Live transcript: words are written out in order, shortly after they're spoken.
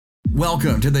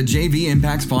Welcome to the JV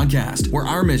Impacts Podcast, where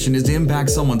our mission is to impact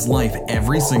someone's life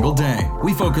every single day.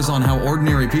 We focus on how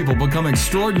ordinary people become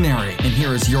extraordinary. And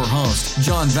here is your host,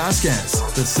 John Vasquez,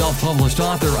 the self-published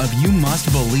author of You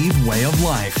Must Believe Way of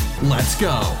Life. Let's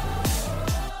go.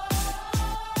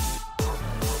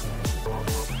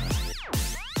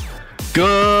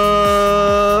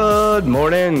 Good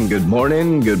morning, good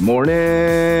morning, good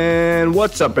morning.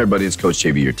 What's up, everybody? It's Coach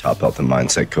JV, your top health and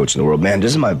mindset coach in the world. Man,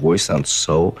 doesn't my voice sound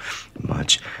so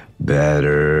much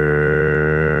better?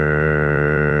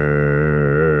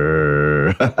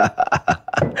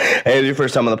 Hey, it's your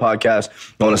first time on the podcast.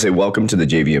 I want to say welcome to the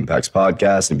JV Impacts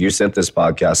Podcast. If you sent this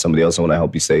podcast, somebody else I want to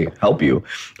help you.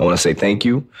 I want to say thank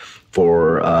you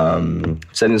for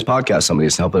sending this podcast. Somebody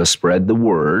is helping us spread the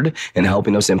word and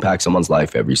helping us impact someone's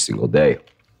life every single day.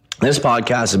 This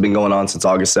podcast has been going on since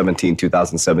August 17,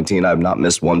 2017. I have not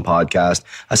missed one podcast.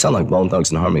 I sound like Bone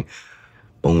Thugs and Harmony.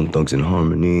 Bone Thugs and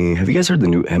Harmony. Have you guys heard the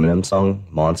new Eminem song,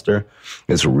 Monster?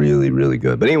 It's really, really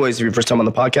good. But anyways, if you're first time on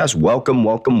the podcast, welcome,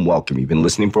 welcome, welcome. You've been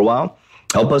listening for a while.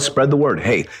 Help us spread the word.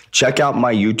 Hey, check out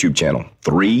my YouTube channel,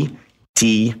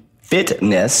 3T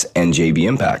Fitness and JV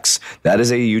Impacts. That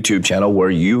is a YouTube channel where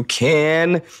you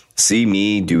can see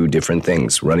me do different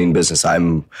things, running business.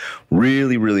 I'm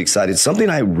really, really excited. Something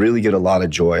I really get a lot of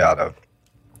joy out of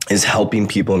is helping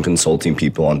people and consulting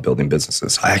people on building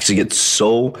businesses. I actually get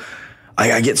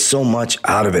I get so much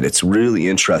out of it. It's really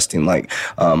interesting. Like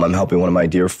I'm helping one of my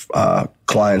dear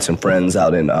clients and friends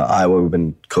out in Iowa. We've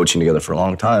been coaching together for a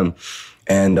long time.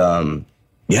 And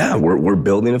we're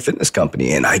building a fitness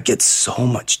company, and I get so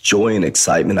much joy and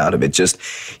excitement out of it. Just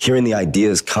hearing the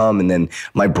ideas come, and then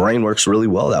my brain works really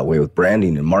well that way with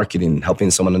branding and marketing, helping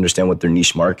someone understand what their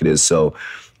niche market is. So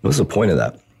what's the point of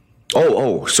that?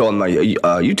 So on my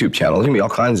YouTube channel, there's gonna be all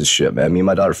kinds of shit, man. Me and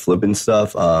my daughter flipping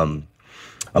stuff. I'm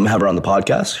gonna have her on the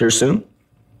podcast here soon.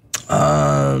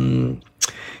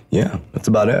 That's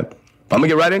about it. I'm going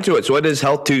to get right into it. So it is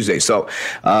Health Tuesday. So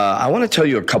I want to tell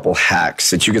you a couple hacks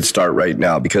that you could start right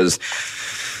now, because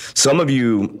some of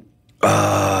you,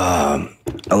 a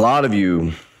lot of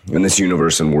you in this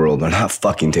universe and world are not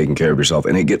fucking taking care of yourself.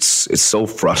 And it's so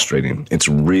frustrating. It's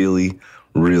really,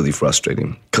 really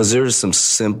frustrating, because there's some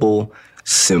simple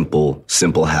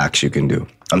hacks you can do.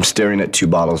 I'm staring at 2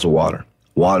 bottles of water.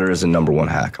 Water is the number one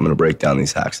hack. I'm going to break down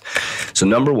these hacks. So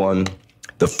number one,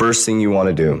 the first thing you want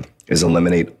to do is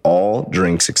eliminate all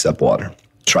drinks except water.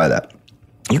 Try that.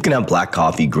 You can have black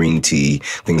coffee, green tea,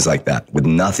 things like that with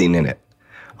nothing in it.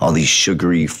 All these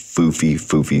sugary,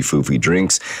 foofy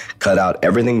drinks. Cut out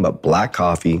everything but black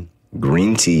coffee,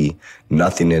 green tea,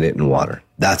 nothing in it, and water.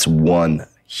 That's one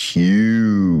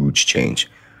huge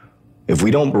change. If we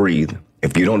don't breathe,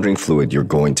 if you don't drink fluid, you're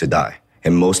going to die.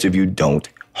 And most of you don't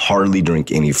hardly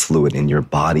drink any fluid, and your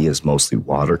body is mostly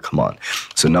water. Come on.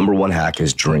 So number one hack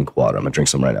is drink water. I'm going to drink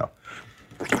some right now.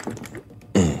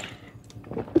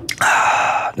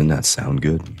 Doesn't that sound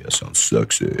good? You guys sound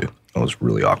sexy. That was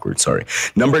really awkward. Sorry.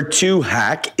 Number 2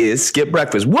 hack is skip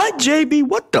breakfast. What, JB?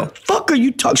 What the fuck are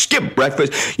you talking? Skip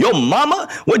breakfast? Your mama?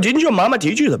 What, didn't your mama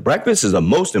teach you that breakfast is the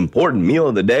most important meal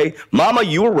of the day? Mama,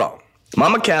 you were wrong.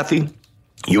 Mama Kathy,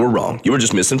 you were wrong. You were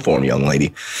just misinformed, young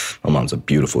lady. My mom's a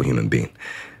beautiful human being.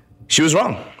 She was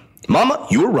wrong. Mama,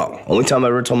 you were wrong. Only time I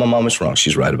ever told my mom was wrong.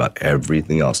 She's right about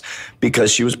everything else,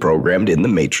 because she was programmed in the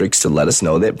matrix to let us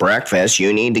know that breakfast,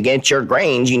 you need to get your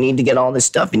grains, you need to get all this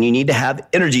stuff, and you need to have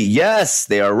energy. Yes,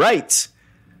 they are right.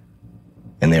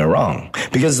 And they are wrong.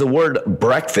 Because the word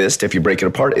breakfast, if you break it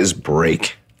apart, is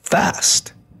break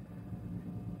fast.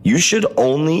 You should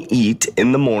only eat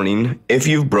in the morning if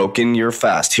you've broken your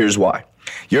fast. Here's why.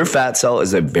 Your fat cell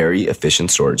is a very efficient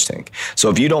storage tank.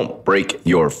 So if you don't break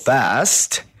your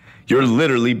fast, you're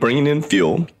literally bringing in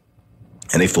fuel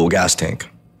and a full gas tank.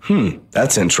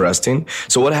 That's interesting.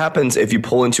 So what happens if you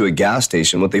pull into a gas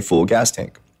station with a full gas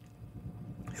tank?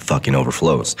 It fucking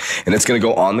overflows. And it's going to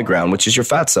go on the ground, which is your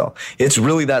fat cell. It's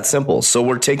really that simple. So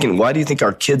why do you think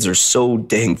our kids are so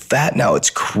dang fat now? It's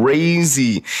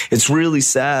crazy. It's really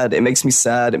sad. It makes me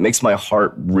sad. It makes my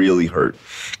heart really hurt,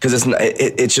 because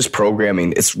it's just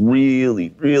programming. It's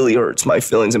really, really hurts my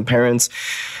feelings. And parents,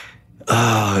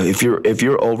 if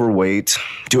you're overweight,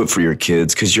 do it for your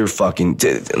kids, because you're fucking.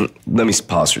 Let me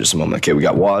pause for just a moment. Okay, we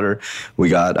got water, we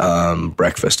got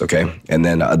breakfast. Okay, and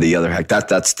then the other hack.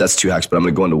 That's 2 hacks, but I'm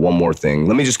gonna go into one more thing.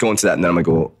 Let me just go into that, and then I'm gonna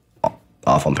go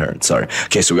off on parents. Sorry.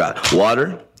 Okay, so we got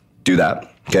water. Do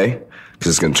that. Okay,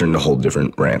 because it's going to turn into a whole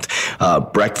different rant.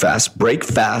 Break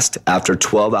fast after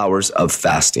 12 hours of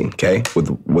fasting, okay, with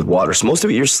water. So most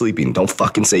of it you're sleeping. Don't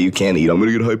fucking say you can't eat. I'm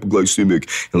going to get hypoglycemic.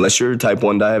 Unless you're type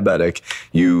 1 diabetic,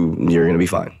 you're going to be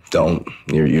fine.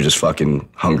 You're just fucking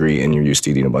hungry and you're used to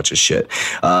eating a bunch of shit.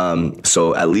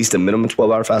 So at least a minimum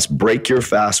 12-hour fast. Break your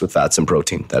fast with fats and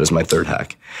protein. That is my third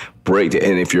hack. And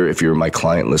if you're my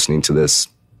client listening to this,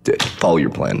 follow your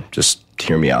plan. Just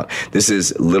hear me out. This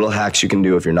is little hacks you can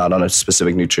do if you're not on a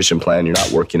specific nutrition plan, you're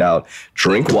not working out.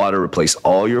 Drink water, replace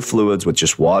all your fluids with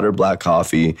just water, black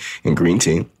coffee, and green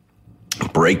tea.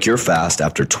 Break your fast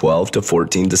after 12 to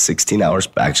 14 to 16 hours.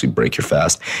 Actually, break your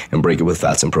fast and break it with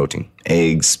fats and protein.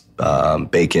 Eggs,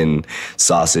 bacon,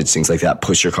 sausage, things like that.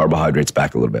 Push your carbohydrates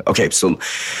back a little bit. Okay, so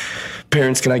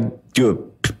parents, can I do a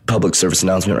public service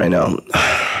announcement right now?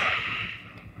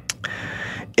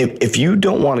 If you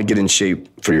don't want to get in shape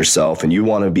for yourself and you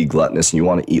want to be gluttonous and you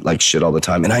want to eat like shit all the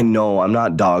time, and I know I'm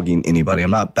not dogging anybody,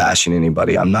 I'm not bashing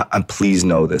anybody, please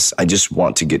know this. I just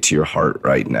want to get to your heart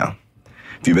right now.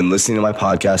 If you've been listening to my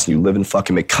podcast and you live in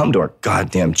fucking May, come to our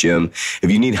goddamn gym. If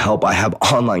you need help, I have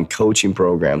online coaching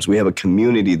programs. We have a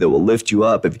community that will lift you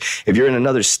up. If you're in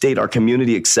another state, our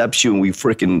community accepts you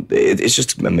and it's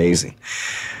just amazing.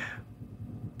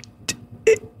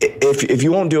 If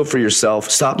you won't do it for yourself,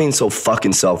 stop being so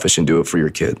fucking selfish and do it for your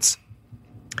kids.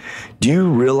 Do you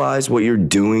realize what you're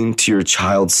doing to your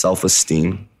child's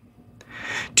self-esteem?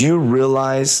 Do you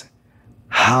realize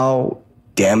how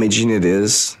damaging it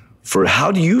is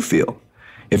how do you feel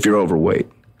if you're overweight?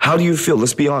 How do you feel?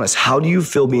 Let's be honest. How do you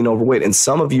feel being overweight? And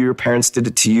some of you, your parents did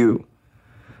it to you.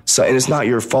 And it's not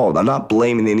your fault. I'm not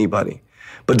blaming anybody.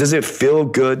 But does it feel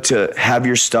good to have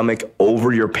your stomach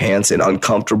over your pants and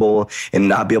uncomfortable and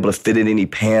not be able to fit in any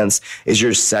pants? Is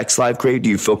your sex life great? Do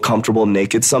you feel comfortable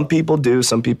naked? Some people do.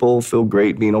 Some people feel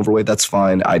great being overweight. That's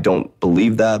fine. I don't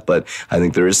believe that, but I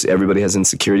think everybody has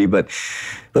insecurity. But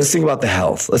let's think about the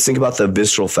health. Let's think about the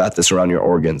visceral fat that's around your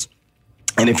organs.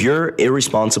 And if you're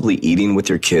irresponsibly eating with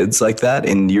your kids like that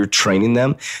and you're training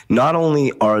them, not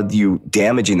only are you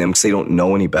damaging them because they don't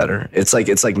know any better. It's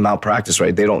like malpractice,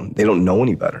 right? They don't know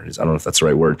any better. I don't know if that's the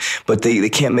right word, but they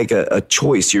can't make a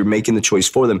choice. You're making the choice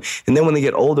for them. And then when they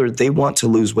get older, they want to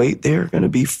lose weight. They're going to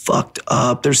be fucked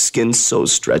up. Their skin's so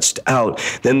stretched out.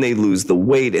 Then they lose the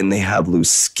weight and they have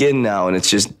loose skin now. And it's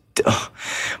just,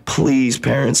 please,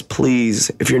 parents,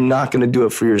 please, if you're not going to do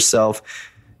it for yourself,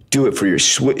 do it for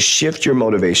shift your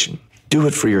motivation. Do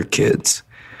it for your kids.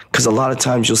 Because a lot of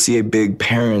times you'll see a big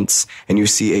parents and you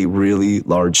see a really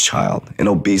large child, and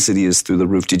obesity is through the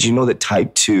roof. Did you know that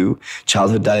type 2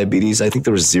 childhood diabetes, I think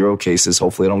there was 0 cases.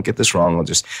 Hopefully I don't get this wrong. I'll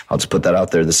just put that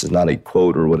out there. This is not a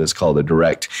quote or what is called a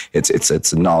direct.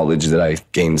 It's knowledge that I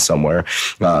gained somewhere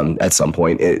at some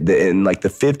point. In like the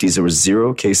 50s, there was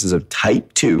 0 cases of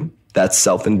type 2, that's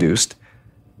self-induced,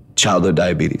 childhood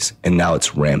diabetes. And now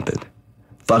it's rampant.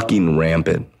 Fucking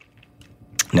rampant.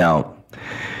 Now,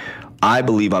 I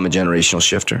believe I'm a generational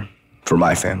shifter for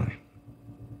my family.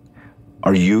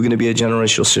 Are you going to be a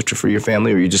generational shifter for your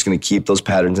family, or are you just going to keep those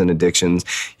patterns and addictions?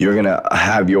 You're going to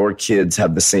have your kids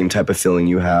have the same type of feeling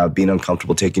you have, being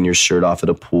uncomfortable taking your shirt off at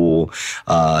a pool,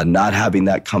 not having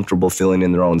that comfortable feeling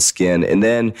in their own skin. And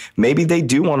then maybe they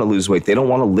do want to lose weight. They don't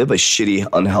want to live a shitty,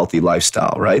 unhealthy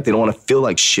lifestyle, right? They don't want to feel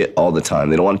like shit all the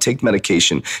time. They don't want to take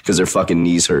medication because their fucking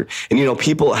knees hurt. And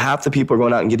half the people are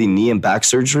going out and getting knee and back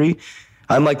surgery.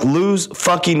 I'm like, lose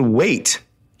fucking weight.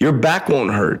 Your back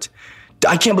won't hurt.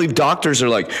 I can't believe doctors are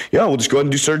like, yeah, we'll just go ahead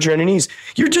and do surgery on your knees.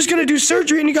 You're just going to do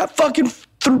surgery and you got fucking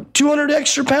 200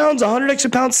 extra pounds, 100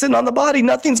 extra pounds sitting on the body.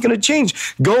 Nothing's going to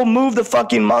change. Go move the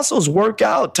fucking muscles, work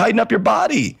out, tighten up your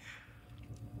body.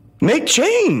 Make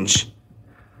change.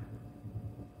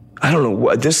 I don't know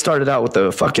what, this started out with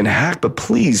a fucking hack, but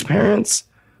please, parents,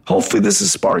 hopefully this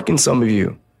is sparking some of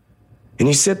you. And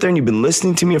you sit there and you've been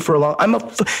listening to me for a long time.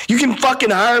 You can fucking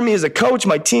hire me as a coach.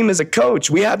 My team is a coach.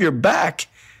 We have your back.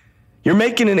 You're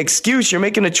making an excuse. You're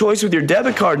making a choice with your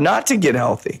debit card not to get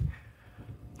healthy.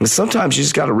 And sometimes you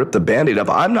just got to rip the Band-Aid off.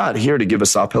 I'm not here to give a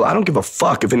soft pill. I don't give a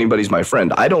fuck if anybody's my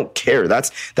friend. I don't care.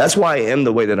 That's why I am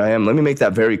the way that I am. Let me make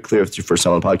that very clear with you for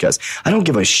selling podcast. I don't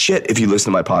give a shit if you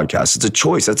listen to my podcast. It's a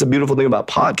choice. That's a beautiful thing about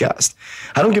podcast.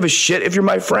 I don't give a shit if you're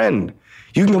my friend.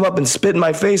 You can come up and spit in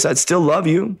my face. I'd still love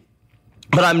you.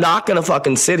 But I'm not going to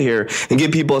fucking sit here and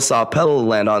give people a soft pedal to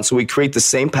land on so we create the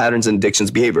same patterns and addictions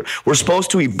behavior. We're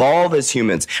supposed to evolve as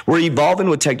humans. We're evolving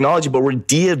with technology, but we're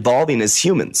de-evolving as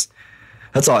humans.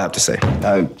 That's all I have to say.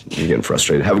 You're getting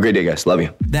frustrated. Have a great day, guys. Love you.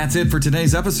 That's it for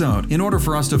today's episode. In order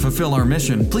for us to fulfill our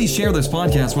mission, please share this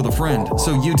podcast with a friend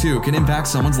so you too can impact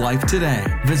someone's life today.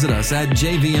 Visit us at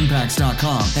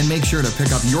jvimpacts.com and make sure to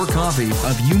pick up your copy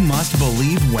of You Must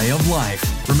Believe Way of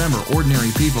Life. Remember,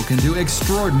 ordinary people can do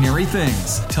extraordinary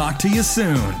things. Talk to you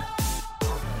soon.